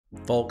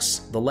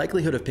Folks, the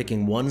likelihood of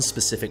picking one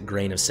specific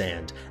grain of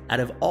sand out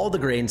of all the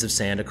grains of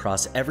sand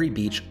across every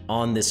beach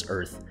on this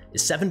earth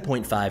is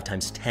 7.5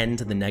 times 10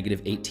 to the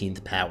negative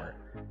 18th power.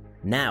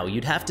 Now,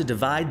 you'd have to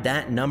divide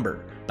that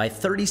number by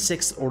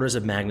 36 orders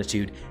of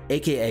magnitude,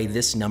 aka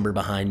this number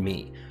behind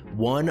me,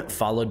 1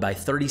 followed by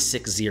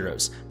 36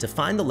 zeros, to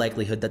find the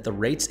likelihood that the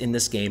rates in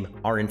this game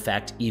are in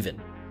fact even.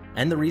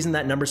 And the reason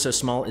that number's so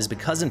small is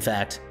because, in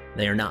fact,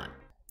 they are not.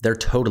 They're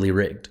totally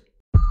rigged.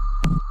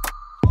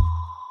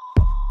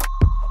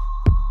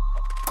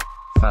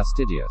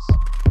 Fastidious.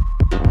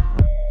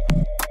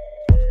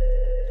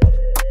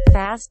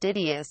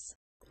 Fastidious.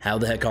 How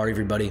the heck are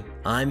everybody?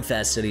 I'm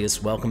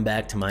Fastidious. Welcome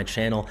back to my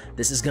channel.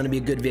 This is going to be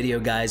a good video,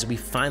 guys. We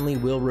finally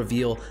will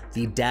reveal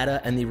the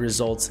data and the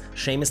results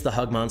Seamus the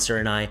Hug Monster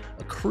and I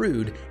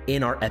accrued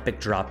in our epic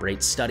drop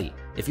rate study.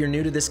 If you're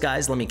new to this,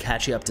 guys, let me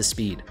catch you up to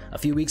speed. A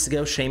few weeks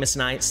ago, Seamus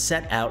and I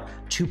set out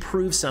to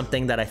prove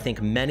something that I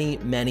think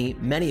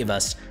many of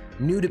us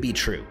knew to be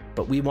true,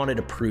 but we wanted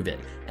to prove it,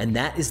 and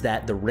that is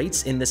that the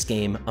rates in this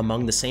game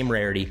among the same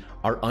rarity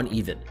are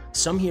uneven.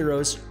 Some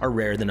heroes are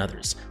rarer than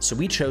others, so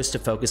we chose to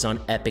focus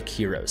on epic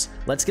heroes.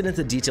 Let's get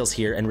into the details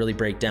here and really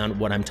break down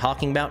what I'm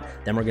talking about,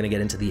 then we're gonna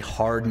get into the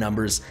hard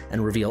numbers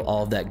and reveal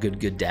all of that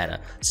good data.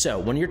 So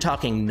when you're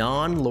talking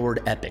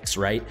non-Lord epics,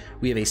 right,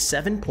 we have a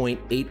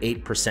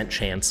 7.88%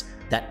 chance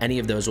that any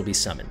of those will be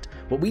summoned.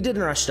 What we did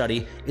in our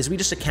study is we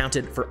just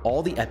accounted for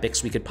all the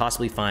epics we could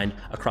possibly find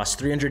across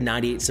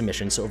 398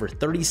 submissions, so over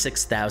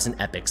 36,000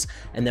 epics,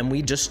 and then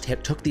we just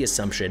took the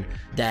assumption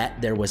that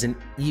there was an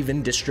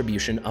even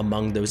distribution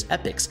among those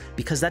epics,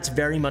 because that's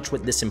very much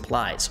what this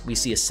implies. We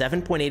see a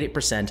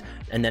 7.88%,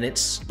 and then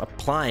it's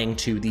applying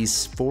to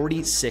these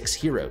 46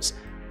 heroes,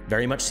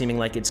 very much seeming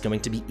like it's going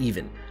to be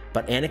even.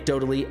 But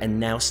anecdotally and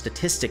now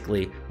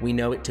statistically, we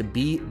know it to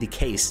be the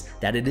case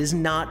that it is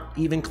not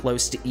even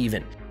close to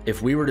even.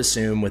 If we were to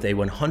assume with a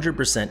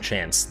 100%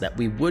 chance that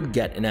we would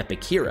get an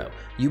epic hero,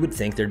 you would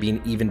think there'd be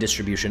an even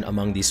distribution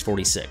among these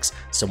 46.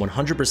 So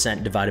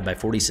 100% divided by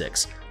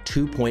 46,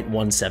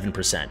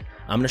 2.17%.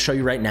 I'm gonna show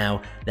you right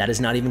now, that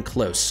is not even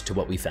close to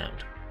what we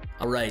found.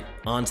 All right,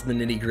 on to the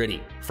nitty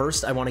gritty.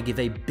 First, I want to give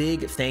a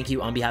big thank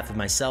you on behalf of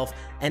myself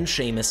and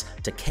Seamus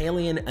to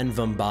Kalian and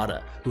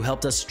Vombada, who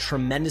helped us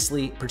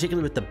tremendously,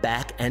 particularly with the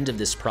back end of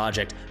this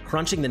project,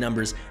 crunching the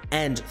numbers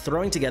and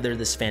throwing together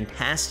this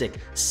fantastic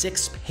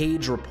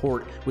 6-page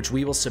report, which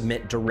we will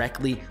submit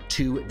directly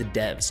to the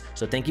devs.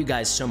 So thank you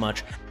guys so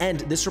much. And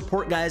this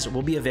report, guys,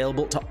 will be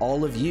available to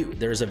all of you.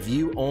 There's a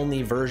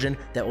view-only version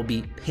that will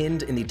be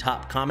pinned in the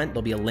top comment.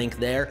 There'll be a link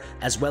there,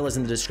 as well as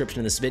in the description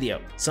of this video.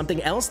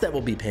 Something else that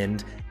will be pinned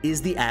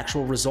is the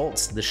actual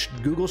results, the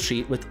Google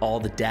Sheet with all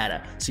the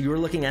data. So you're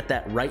looking at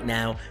that right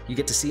now. You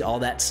get to see all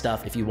that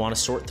stuff if you want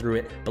to sort through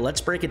it, but let's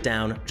break it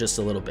down just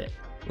a little bit.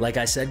 Like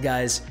I said,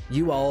 guys,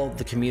 you all,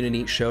 the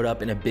community, showed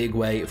up in a big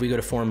way. If we go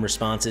to forum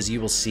responses,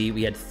 you will see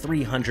we had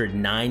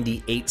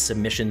 398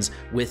 submissions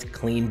with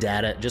clean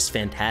data, just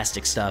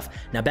fantastic stuff.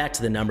 Now back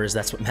to the numbers,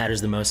 that's what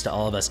matters the most to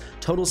all of us.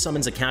 Total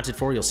summons accounted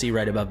for, you'll see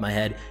right above my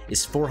head,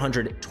 is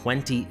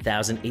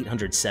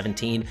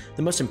 420,817.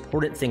 The most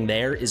important thing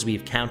there is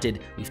we've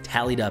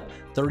tallied up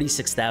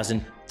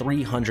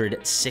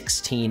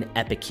 36,316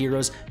 epic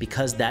heroes,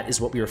 because that is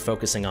what we are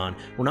focusing on.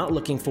 We're not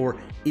looking for,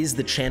 is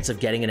the chance of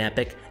getting an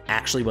epic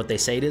actually what they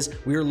say it is?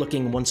 We are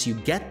looking, once you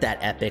get that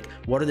epic,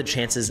 what are the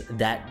chances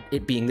that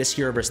it being this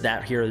hero versus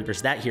that hero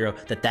versus that hero,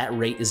 that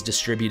rate is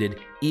distributed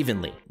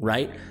evenly,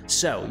 right?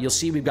 So you'll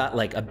see we've got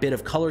like a bit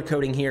of color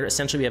coding here.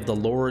 Essentially, we have the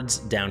lords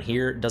down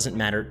here. Doesn't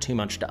matter too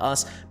much to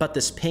us, but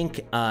this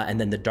pink and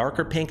then the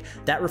darker pink,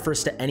 that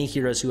refers to any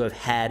heroes who have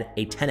had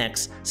a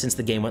 10x since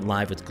the game went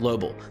live with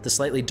global. The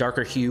slightly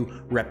darker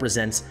hue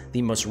represents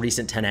the most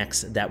recent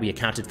 10x that we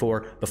accounted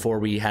for before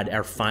we had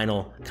our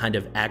final kind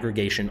of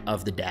aggregation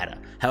of the data.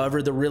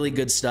 However, the really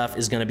good stuff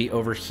is going to be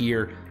over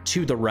here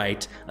to the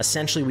right.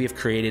 Essentially, we have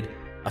created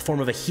a form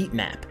of a heat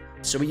map.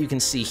 So what you can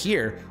see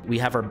here, we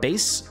have our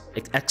base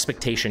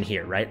expectation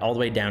here, right? All the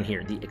way down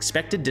here. The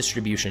expected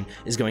distribution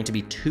is going to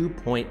be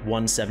 2.17%,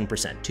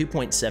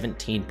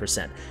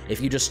 2.17%.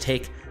 If you just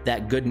take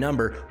that good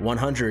number,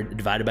 100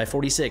 divided by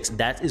 46,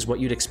 that is what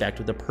you'd expect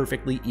with a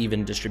perfectly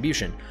even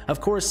distribution. Of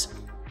course,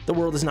 the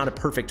world is not a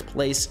perfect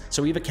place,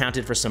 so we've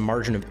accounted for some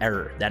margin of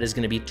error. That is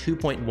going to be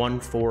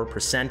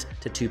 2.14%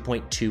 to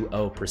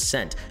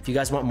 2.20%. If you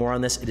guys want more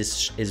on this, it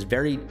is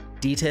very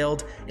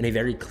detailed in a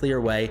very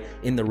clear way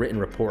in the written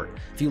report.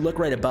 If you look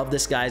right above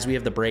this, guys, we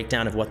have the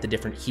breakdown of what the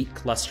different heat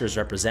clusters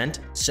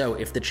represent. So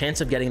if the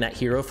chance of getting that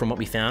hero from what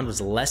we found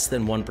was less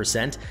than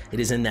 1%, it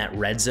is in that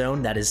red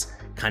zone. That is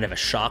kind of a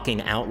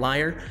shocking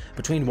outlier.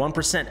 Between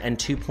 1% and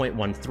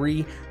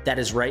 2.13, that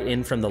is right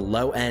in from the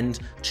low end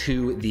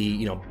to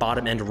the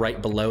bottom end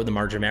right below the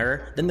margin of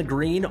error. Then the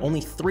green, only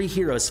 3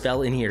 heroes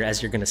fell in here,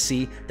 as you're gonna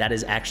see. That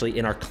is actually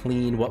in our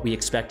clean, what we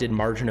expected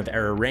margin of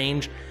error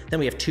range. Then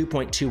we have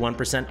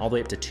 2.21% all the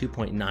way up to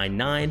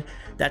 2.99.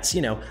 That's,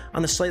 you know,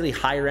 on the slightly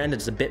higher end.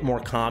 It's a bit more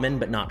common,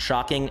 but not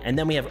shocking. And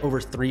then we have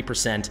over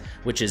 3%,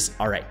 which is,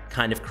 all right,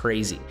 kind of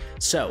crazy.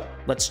 So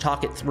let's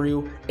talk it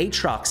through.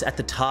 Aatrox at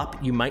the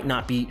top, you might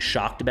not be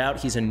shocked about.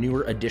 He's a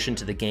newer addition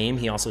to the game.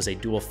 He also is a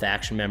dual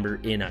faction member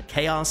in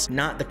Chaos.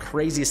 Not the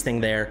craziest thing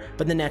there,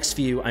 but the next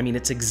few, I mean,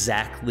 it's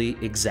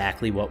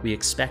exactly what we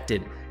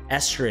expected.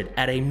 Estrid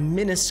at a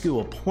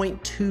minuscule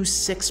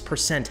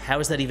 0.26%. How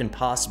is that even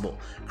possible?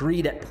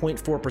 Greed at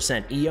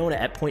 0.4%, Iona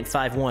at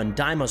 0.51%,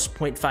 Deimos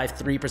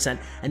 0.53%,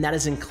 and that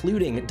is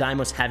including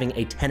Deimos having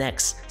a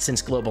 10x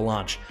since global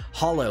launch.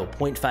 Hollow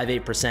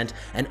 0.58%,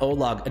 and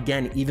Olog,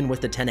 again, even with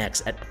the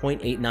 10x at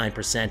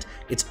 0.89%.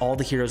 It's all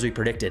the heroes we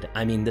predicted.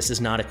 I mean, this is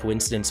not a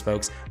coincidence,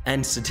 folks,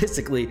 and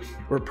statistically,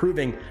 we're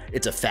proving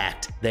it's a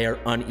fact. They are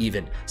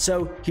uneven.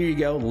 So here you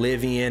go,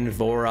 Livian,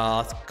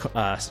 Voroth,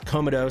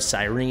 Komodo,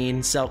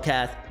 Cyrene, Selkath.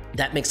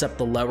 That makes up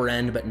the lower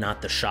end, but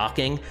not the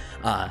shocking.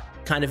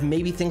 Kind of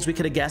maybe things we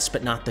could have guessed,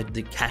 but not the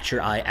catch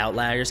your eye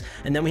outliers.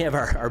 And then we have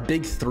our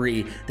big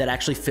three that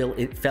actually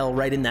fell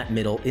right in that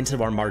middle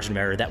into our margin of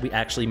error that we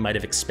actually might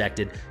have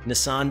expected.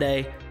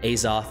 Nasande,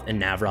 Azoth,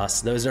 and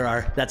Navros.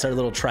 That's our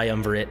little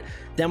triumvirate.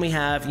 Then we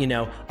have, you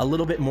know, a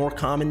little bit more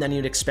common than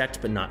you'd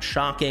expect, but not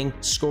shocking.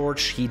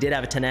 Scorch, he did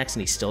have a 10x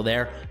and he's still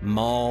there.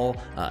 Maul,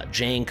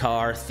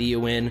 Jankar,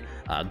 Theowin,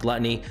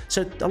 Gluttony.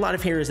 So a lot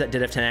of heroes that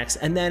did have 10x.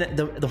 And then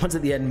the ones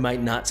at the end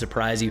might not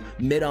surprise you.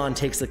 Midon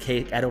takes the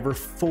cake at over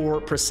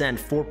 4%,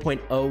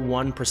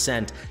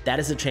 4.01%. That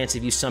is the chance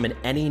if you summon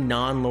any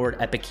non-Lord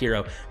epic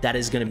hero, that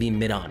is going to be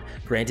Midon.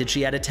 Granted,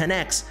 she had a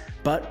 10x,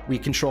 but we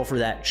control for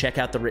that. Check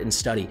out the written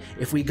study.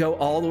 If we go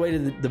all the way to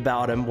the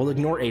bottom, we'll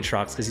ignore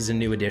Aatrox because he's a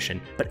new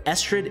addition, but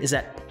Estrid is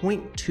at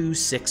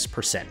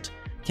 0.26%.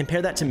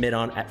 Compare that to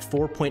Midon at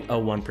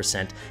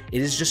 4.01%.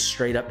 It is just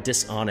straight up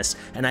dishonest.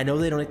 And I know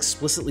they don't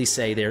explicitly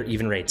say they're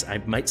even rates. I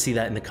might see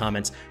that in the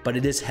comments, but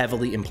it is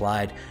heavily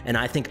implied. And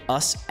I think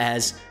us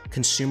as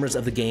consumers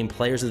of the game,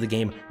 players of the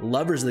game,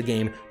 lovers of the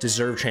game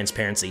deserve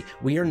transparency.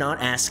 We are not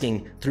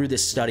asking through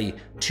this study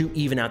to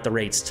even out the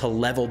rates, to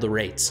level the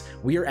rates.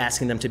 We are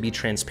asking them to be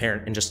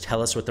transparent and just tell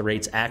us what the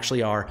rates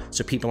actually are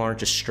so people aren't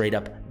just straight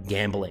up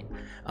gambling.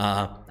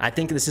 I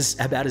think this is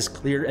about as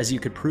clear as you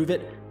could prove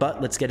it,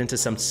 but let's get into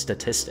some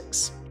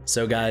statistics.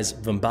 So guys,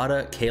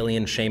 Vumbata,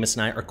 Kalian, Seamus,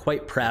 and I are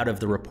quite proud of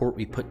the report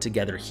we put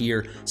together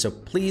here. So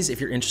please,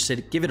 if you're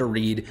interested, give it a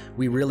read.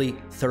 We really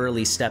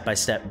thoroughly, step by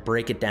step,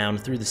 break it down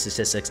through the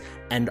statistics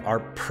and our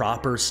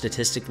proper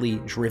statistically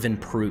driven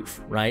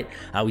proof, right?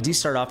 We do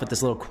start off with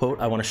this little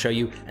quote I want to show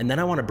you, and then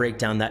I want to break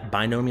down that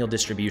binomial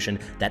distribution,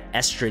 that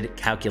Estrid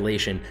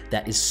calculation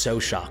that is so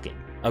shocking.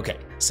 Okay,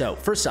 so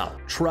first off,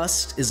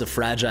 trust is a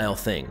fragile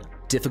thing.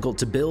 Difficult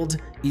to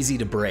build, easy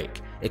to break.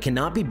 It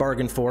cannot be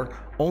bargained for.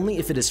 Only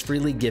if it is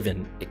freely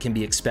given, it can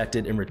be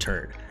expected in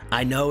return.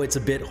 I know it's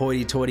a bit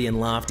hoity-toity and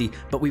lofty,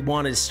 but we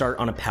wanted to start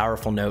on a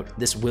powerful note.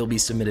 This will be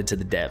submitted to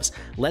the devs.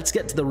 Let's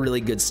get to the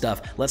really good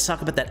stuff. Let's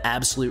talk about that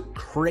absolute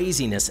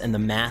craziness and the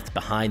math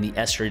behind the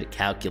Estrid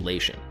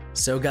calculation.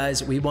 So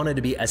guys, we wanted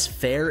to be as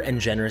fair and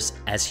generous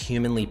as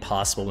humanly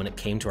possible when it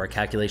came to our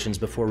calculations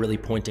before really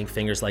pointing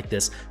fingers like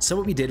this. So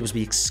what we did was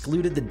we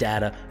excluded the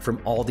data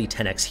from all the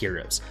 10x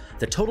heroes.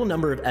 The total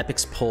number of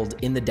epics pulled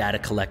in the data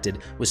collected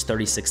was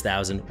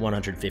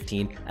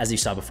 36,115. As you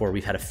saw before,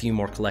 we've had a few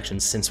more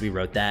collections since we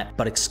wrote that,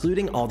 but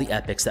excluding all the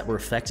epics that were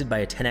affected by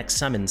a 10x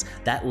summons,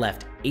 that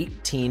left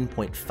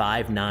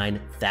 18.59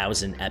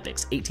 thousand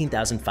epics,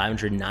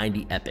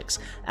 18,590 epics.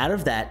 Out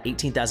of that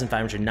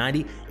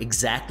 18,590,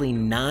 exactly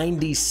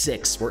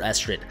 96 were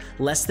Estrid.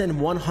 Less than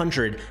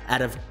 100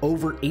 out of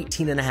over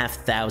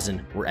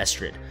 18,500 were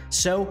Estrid.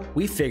 So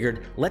we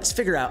figured, let's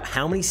figure out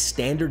how many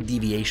standard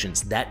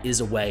deviations that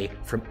is away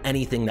from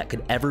anything that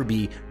could ever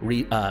be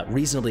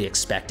reasonably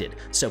expected.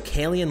 So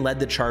Kalian led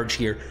the charge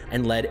here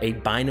and led a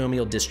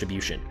binomial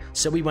distribution.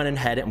 So we went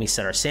ahead and we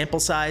set our sample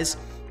size.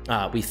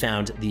 We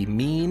found the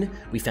mean,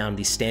 we found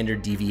the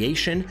standard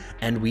deviation,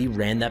 and we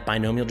ran that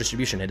binomial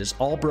distribution. It is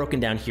all broken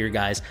down here,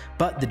 guys,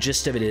 but the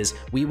gist of it is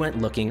we went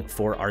looking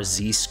for our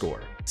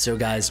z-score. So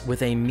guys,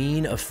 with a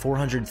mean of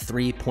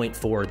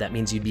 403.4, that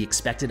means you'd be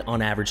expected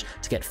on average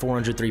to get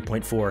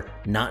 403.4,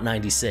 not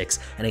 96,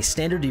 and a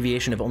standard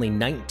deviation of only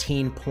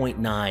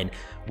 19.9,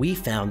 we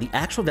found the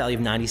actual value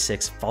of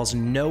 96 falls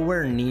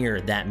nowhere near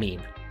that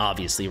mean.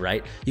 Obviously,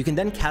 right? You can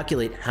then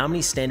calculate how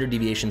many standard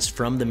deviations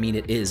from the mean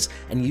it is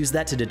and use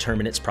that to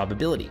determine its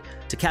probability.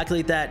 To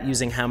calculate that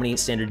using how many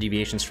standard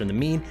deviations from the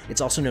mean,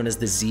 it's also known as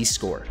the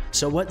z-score.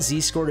 So what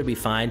z-score did we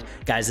find?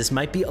 Guys, this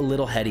might be a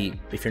little heady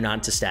if you're not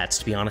into stats.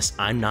 To be honest,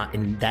 I'm not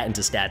that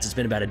into stats. It's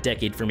been about a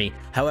decade for me.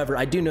 However,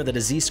 I do know that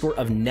a z-score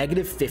of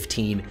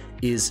 -15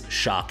 is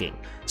shocking.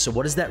 So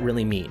what does that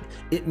really mean?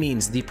 It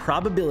means the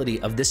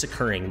probability of this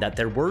occurring, that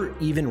there were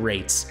even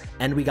rates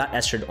and we got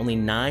Estrid only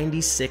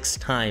 96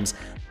 times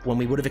when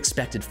we would have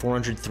expected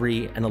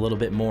 403 and a little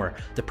bit more.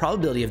 The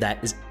probability of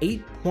that is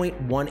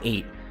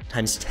 8.18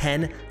 times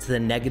 10 to the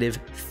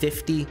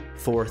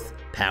 -54th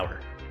power.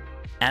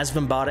 As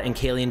Vambata and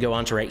Kalian go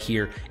on to write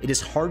here, it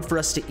is hard for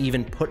us to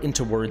even put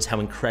into words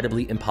how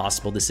incredibly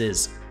impossible this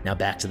is. Now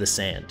back to the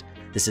sand.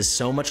 This is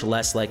so much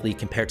less likely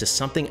compared to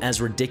something as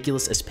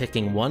ridiculous as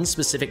picking one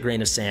specific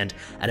grain of sand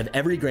out of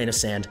every grain of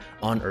sand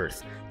on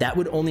Earth. That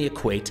would only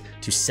equate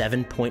to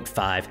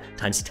 7.5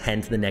 times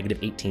 10 to the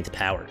negative 18th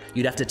power.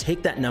 You'd have to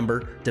take that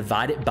number,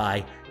 divide it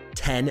by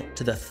 10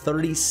 to the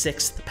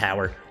 36th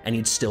power, and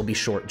you'd still be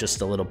short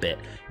just a little bit.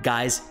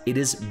 Guys, it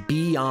is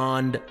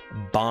beyond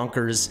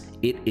bonkers.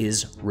 It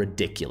is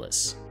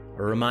ridiculous.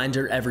 A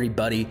reminder,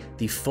 everybody,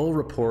 the full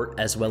report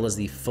as well as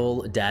the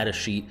full data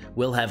sheet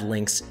will have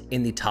links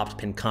in the top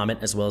pinned comment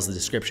as well as the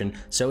description.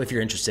 So if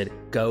you're interested,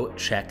 go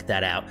check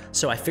that out.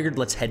 So I figured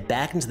let's head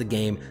back into the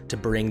game to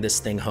bring this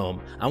thing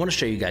home. I want to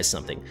show you guys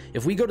something.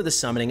 If we go to the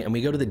summoning and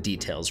we go to the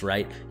details,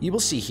 right, you will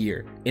see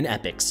here in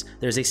epics,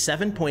 there's a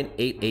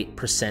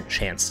 7.88%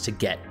 chance to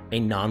get a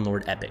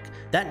non-Lord epic.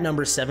 That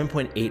number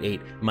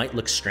 7.88 might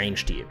look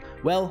strange to you.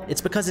 Well,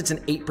 it's because it's an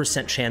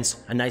 8%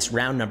 chance, a nice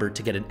round number,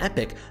 to get an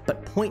epic,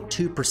 but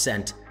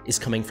 0.2% is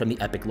coming from the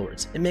epic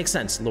lords. It makes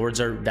sense.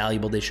 Lords are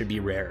valuable, they should be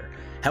rarer.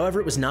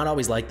 However, it was not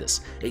always like this.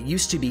 It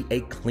used to be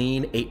a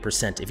clean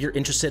 8%. If you're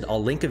interested,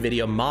 I'll link a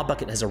video.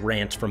 Mobbucket has a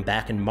rant from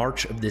back in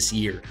March of this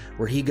year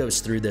where he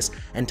goes through this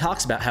and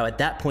talks about how at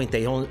that point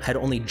they had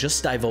only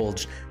just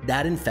divulged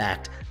that in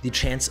fact the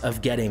chance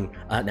of getting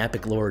an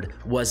epic lord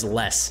was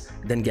less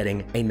than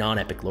getting a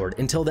non-epic lord.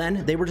 Until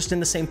then, they were just in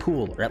the same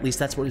pool, or at least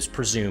that's what was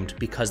presumed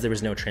because there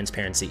was no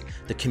transparency.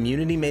 The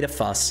community made a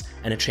fuss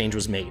and a change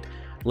was made.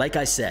 Like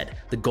I said,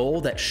 the goal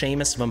that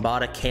Seamus,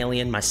 Vambata,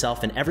 Kalian,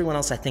 myself, and everyone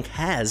else I think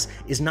has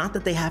is not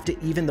that they have to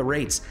even the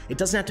rates. It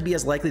doesn't have to be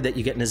as likely that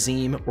you get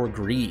Nazim or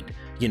Greed,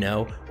 you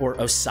know, or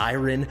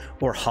Osiren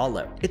or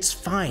Hollow. It's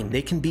fine,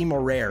 they can be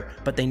more rare,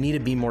 but they need to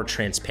be more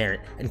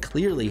transparent. And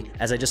clearly,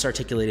 as I just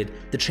articulated,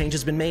 the change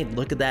has been made.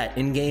 Look at that,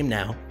 in game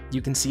now,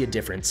 you can see a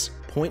difference.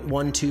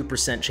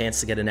 0.12% chance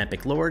to get an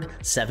epic lord,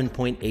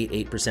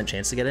 7.88%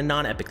 chance to get a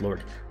non-epic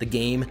lord. The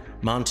game,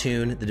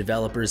 Montoon, the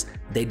developers,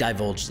 they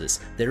divulged this.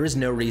 There is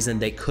no reason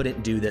they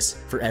couldn't do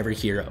this for every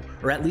hero,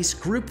 or at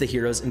least group the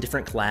heroes in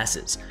different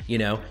classes. You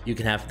know, you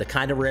can have the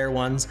kind of rare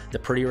ones, the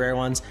pretty rare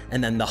ones,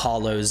 and then the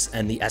hollows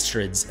and the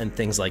estrids and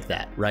things like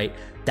that, right?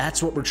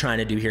 That's what we're trying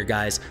to do here,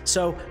 guys.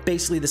 So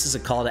basically, this is a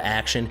call to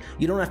action.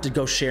 You don't have to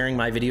go sharing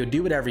my video,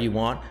 do whatever you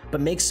want,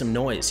 but make some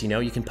noise. You know,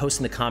 you can post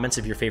in the comments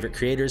of your favorite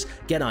creators,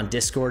 get on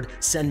Discord,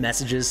 send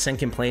messages, send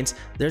complaints.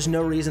 There's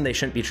no reason they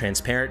shouldn't be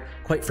transparent.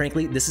 Quite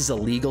frankly, this is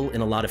illegal in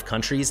a lot of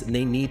countries, and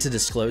they need to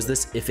disclose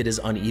this if it is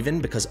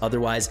uneven, because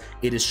otherwise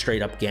it is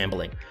straight up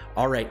gambling.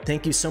 All right,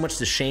 thank you so much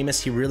to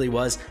Seamus. He really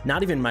was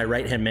not even my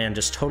right-hand man,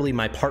 just totally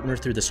my partner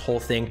through this whole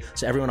thing.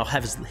 So everyone, I'll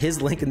have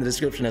his link in the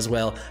description as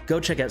well. Go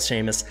check out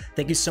Seamus.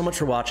 Thank you so much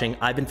for watching.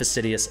 I've been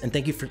Fastidious, and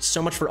thank you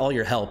so much for all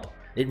your help.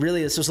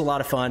 This was a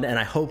lot of fun, and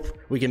I hope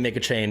we can make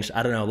a change.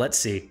 I don't know, let's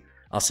see.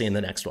 I'll see you in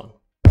the next one.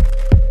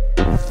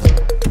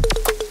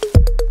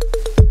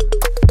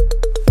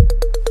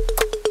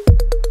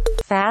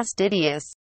 Fastidious.